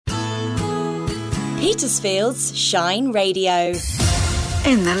Petersfield's Shine Radio.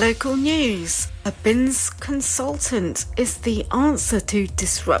 In the local news, a bins consultant is the answer to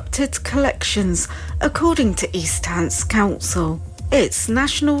disrupted collections, according to East Hants Council. It's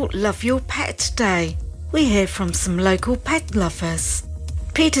National Love Your Pet Day. We hear from some local pet lovers.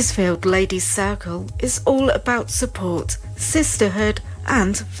 Petersfield Ladies Circle is all about support, sisterhood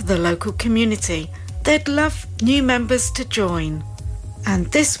and for the local community. They'd love new members to join. And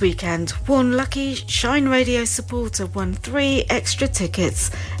this weekend, one lucky Shine Radio supporter won 3 extra tickets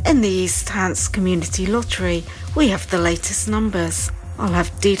in the East Hants Community Lottery. We have the latest numbers. I'll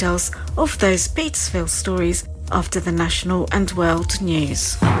have details of those Petersfield stories after the national and world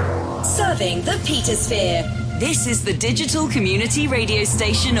news. Serving the Petersphere. This is the digital community radio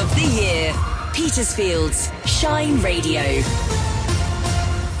station of the year. Petersfield's Shine Radio.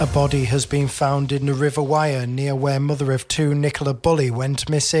 A body has been found in the River Wyre near where mother of 2 Nicola Bully went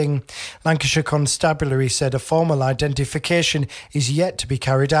missing. Lancashire Constabulary said a formal identification is yet to be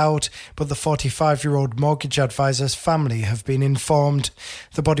carried out, but the 45-year-old mortgage advisor's family have been informed.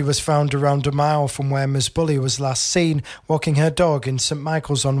 The body was found around a mile from where Ms Bully was last seen walking her dog in St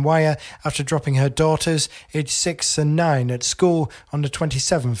Michael's on Wyre after dropping her daughters, aged 6 and 9, at school on the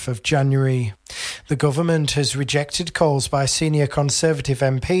 27th of January. The government has rejected calls by senior Conservative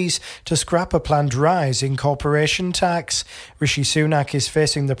MPs to scrap a planned rise in corporation tax. Rishi Sunak is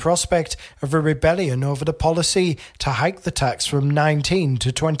facing the prospect of a rebellion over the policy to hike the tax from 19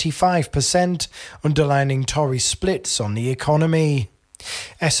 to 25%, underlining Tory splits on the economy.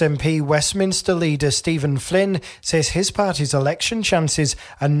 SNP Westminster leader Stephen Flynn says his party's election chances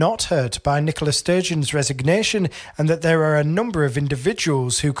are not hurt by Nicola Sturgeon's resignation and that there are a number of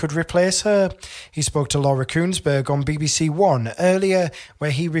individuals who could replace her. He spoke to Laura Koonsberg on BBC One earlier, where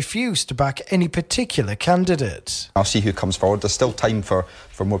he refused to back any particular candidate. I'll see who comes forward. There's still time for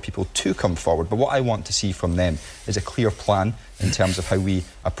more people to come forward, but what I want to see from them is a clear plan in terms of how we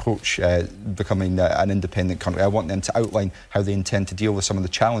approach becoming an independent country. I want them to outline how they intend to deal with some of the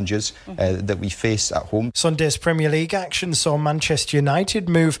challenges that we face at home. Sunday's Premier League action saw Manchester United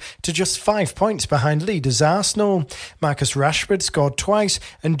move to just 5 points behind leaders Arsenal. Marcus Rashford scored twice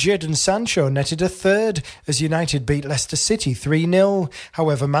and Jadon Sancho netted a third as United beat Leicester City 3-0.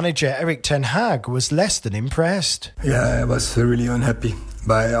 However, manager Erik ten Hag was less than impressed. Yeah, I was really unhappy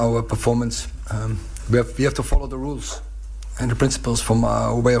by our performance. We have to follow the rules and the principles from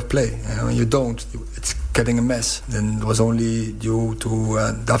our way of play. When you don't, it's getting a mess. Then it was only due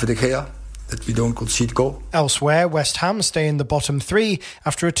to David De Gea that we don't concede goal. Elsewhere, West Ham stay in the bottom 3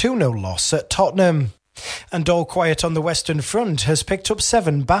 after a 2-0 loss at Tottenham. And All Quiet on the Western Front has picked up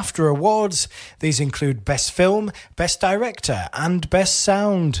 7 BAFTA awards. These include Best Film, Best Director and Best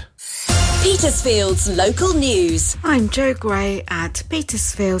Sound. Petersfield's local news. I'm Jo Gray at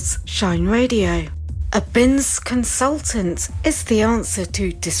Petersfield's Shine Radio. A bins consultant is the answer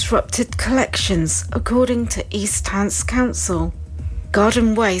to disrupted collections, according to East Hants Council.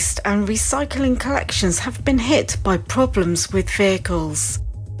 Garden waste and recycling collections have been hit by problems with vehicles.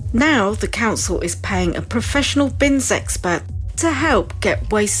 Now the council is paying a professional bins expert to help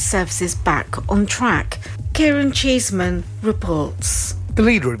get waste services back on track. Kieran Cheeseman reports. The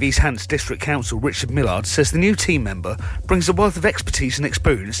leader of East Hants District Council, Richard Millard, says the new team member brings a wealth of expertise and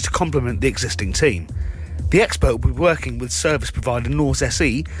experience to complement the existing team. The expert will be working with service provider Norse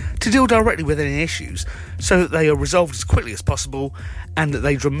SE to deal directly with any issues so that they are resolved as quickly as possible and that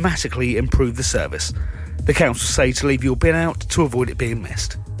they dramatically improve the service. The council say to leave your bin out to avoid it being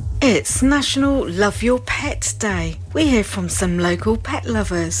missed. It's National Love Your Pet Day. We hear from some local pet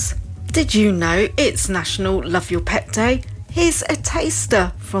lovers. Did you know it's National Love Your Pet Day? Here's a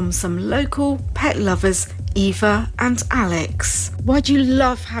taster from some local pet lovers, Eva and Alex. Why do you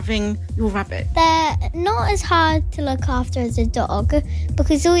love having your rabbit? They're not as hard to look after as a dog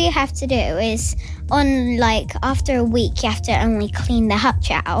because all you have to do is after a week you have to only clean the hutch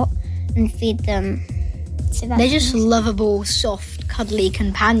out and feed them. So they're just lovable, soft, cuddly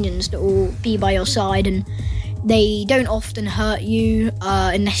companions that will be by your side, and they don't often hurt you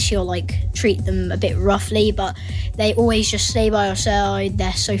unless you're treat them a bit roughly, but they always just stay by your side.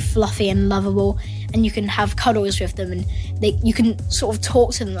 They're so fluffy and lovable, and you can have cuddles with them, and you can sort of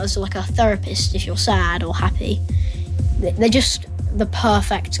talk to them as like a therapist if you're sad or happy. They're just the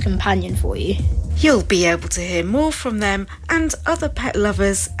perfect companion for you. You'll be able to hear more from them and other pet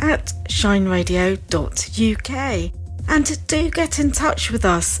lovers at shineradio.uk. And do get in touch with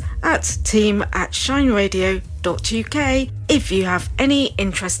us at team@shineradio.uk if you have any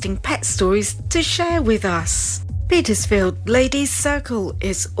interesting pet stories to share with us. Petersfield Ladies Circle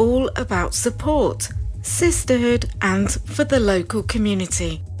is all about support, sisterhood and for the local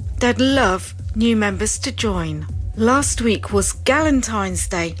community. They'd love new members to join. Last week was Galentine's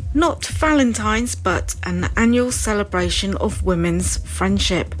Day, not Valentine's, but an annual celebration of women's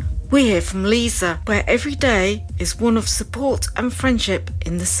friendship. We hear from Lisa, where every day is one of support and friendship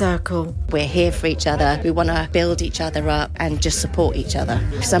in the circle. We're here for each other. We want to build each other up and just support each other.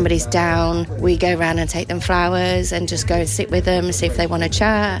 If somebody's down, we go around and take them flowers and just go and sit with them, see if they want to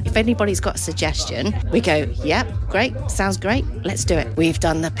chat. If anybody's got a suggestion, we go, yep, great, sounds great, let's do it. We've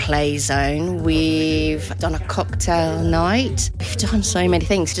done the play zone, we've done a cocktail night. We've done so many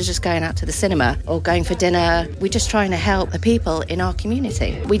things, just going out to the cinema or going for dinner. We're just trying to help the people in our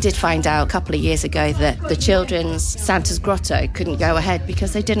community. We did find out a couple of years ago that the children's Santa's Grotto couldn't go ahead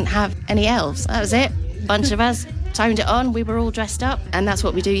because they didn't have any elves. That was it. Bunch of us toned it on. We were all dressed up, and that's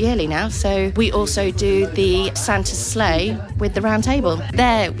what we do yearly now. So we also do the Santa's sleigh with the round table.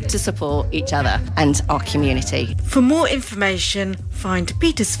 There to support each other and our community. For more information, find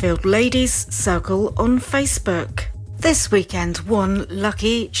Petersfield Ladies Circle on Facebook. This weekend, one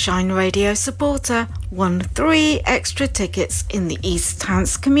lucky Shine Radio supporter won 3 extra tickets in the East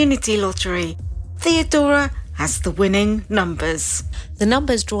Hants Community Lottery. Theodora has the winning numbers. The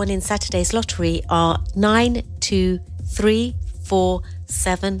numbers drawn in Saturday's lottery are 9, 2, 3, 4,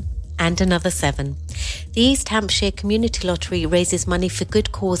 7 and another 7. The East Hampshire Community Lottery raises money for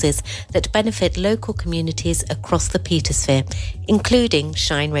good causes that benefit local communities across the Petersphere, including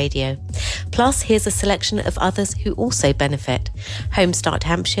Shine Radio. Plus, here's a selection of others who also benefit: Homestart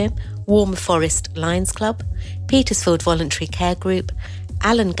Hampshire, Warm Forest Lions Club, Petersfield Voluntary Care Group,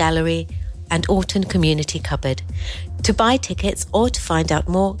 Allen Gallery and Orton Community Cupboard. To buy tickets or to find out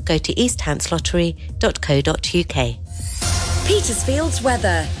more, go to easthanslottery.co.uk. Petersfield's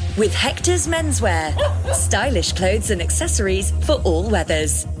weather with Hector's Menswear. Stylish clothes and accessories for all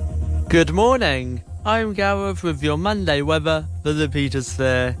weathers. Good morning. I'm Gareth with your Monday weather for the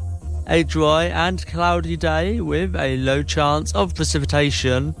Petersphere. A dry and cloudy day with a low chance of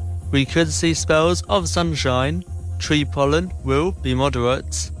precipitation. We could see spells of sunshine. Tree pollen will be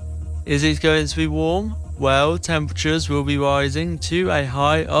moderate. Is it going to be warm? Well, temperatures will be rising to a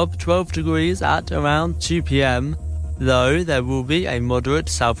high of 12 degrees at around 2 p.m, though there will be a moderate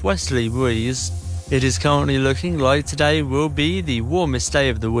southwesterly breeze. It is currently looking like today will be the warmest day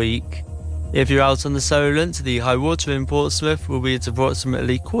of the week. If you're out on the Solent, the high water in Portsmouth will be at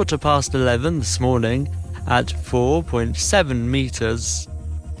approximately 11:15 this morning at 4.7 metres.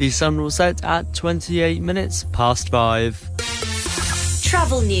 The sun will set at 28 minutes past 5.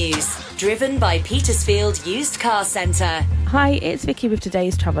 Travel news, driven by Petersfield Used Car Centre. Hi, it's Vicky with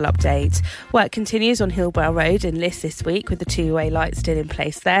today's travel update. Work continues on Hillbrow Road in Liss this week with the two-way light still in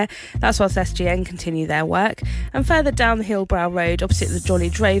place there. That's whilst SGN continue their work. And further down the Hillbrow Road, opposite the Jolly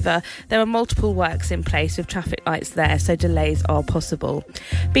Drover, there are multiple works in place with traffic lights there, so delays are possible.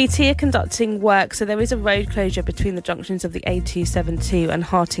 BT are conducting work, so there is a road closure between the junctions of the A272 and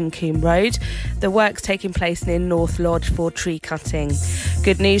Hartingcombe Road. The work's taking place near North Lodge for tree cutting.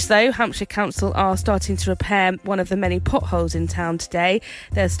 Good news though, Hampshire Council are starting to repair one of the many potholes in town today.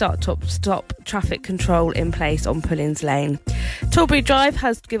 There's start-stop traffic control in place on Pullins Lane. Tilbury Drive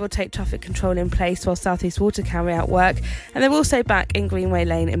has give or take traffic control in place while South East Water carry out work, and they're also back in Greenway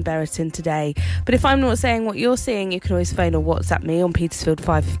Lane in Berriton today. But if I'm not saying what you're seeing, you can always phone or WhatsApp me on Petersfield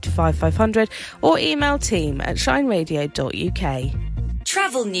 555 500 or email team@shineradio.uk.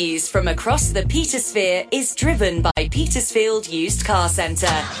 Travel news from across the Petersphere is driven by Petersfield Used Car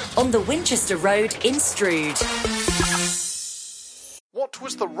Centre on the Winchester Road in Strood. What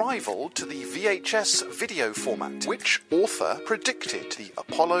was the rival to the VHS video format? Which author predicted the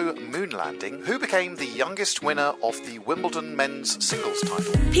Apollo moon landing? Who became the youngest winner of the Wimbledon men's singles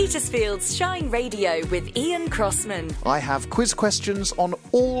title? Petersfield's Shine Radio with Ian Crossman. I have quiz questions on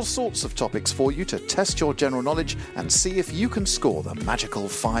all sorts of topics for you to test your general knowledge and see if you can score the magical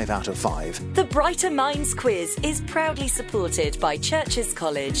 5 out of 5. The Brighter Minds quiz is proudly supported by Churches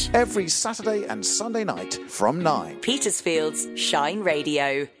College. Every Saturday and Sunday night from 9. Petersfield's Shine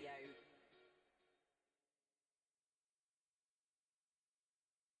Radio.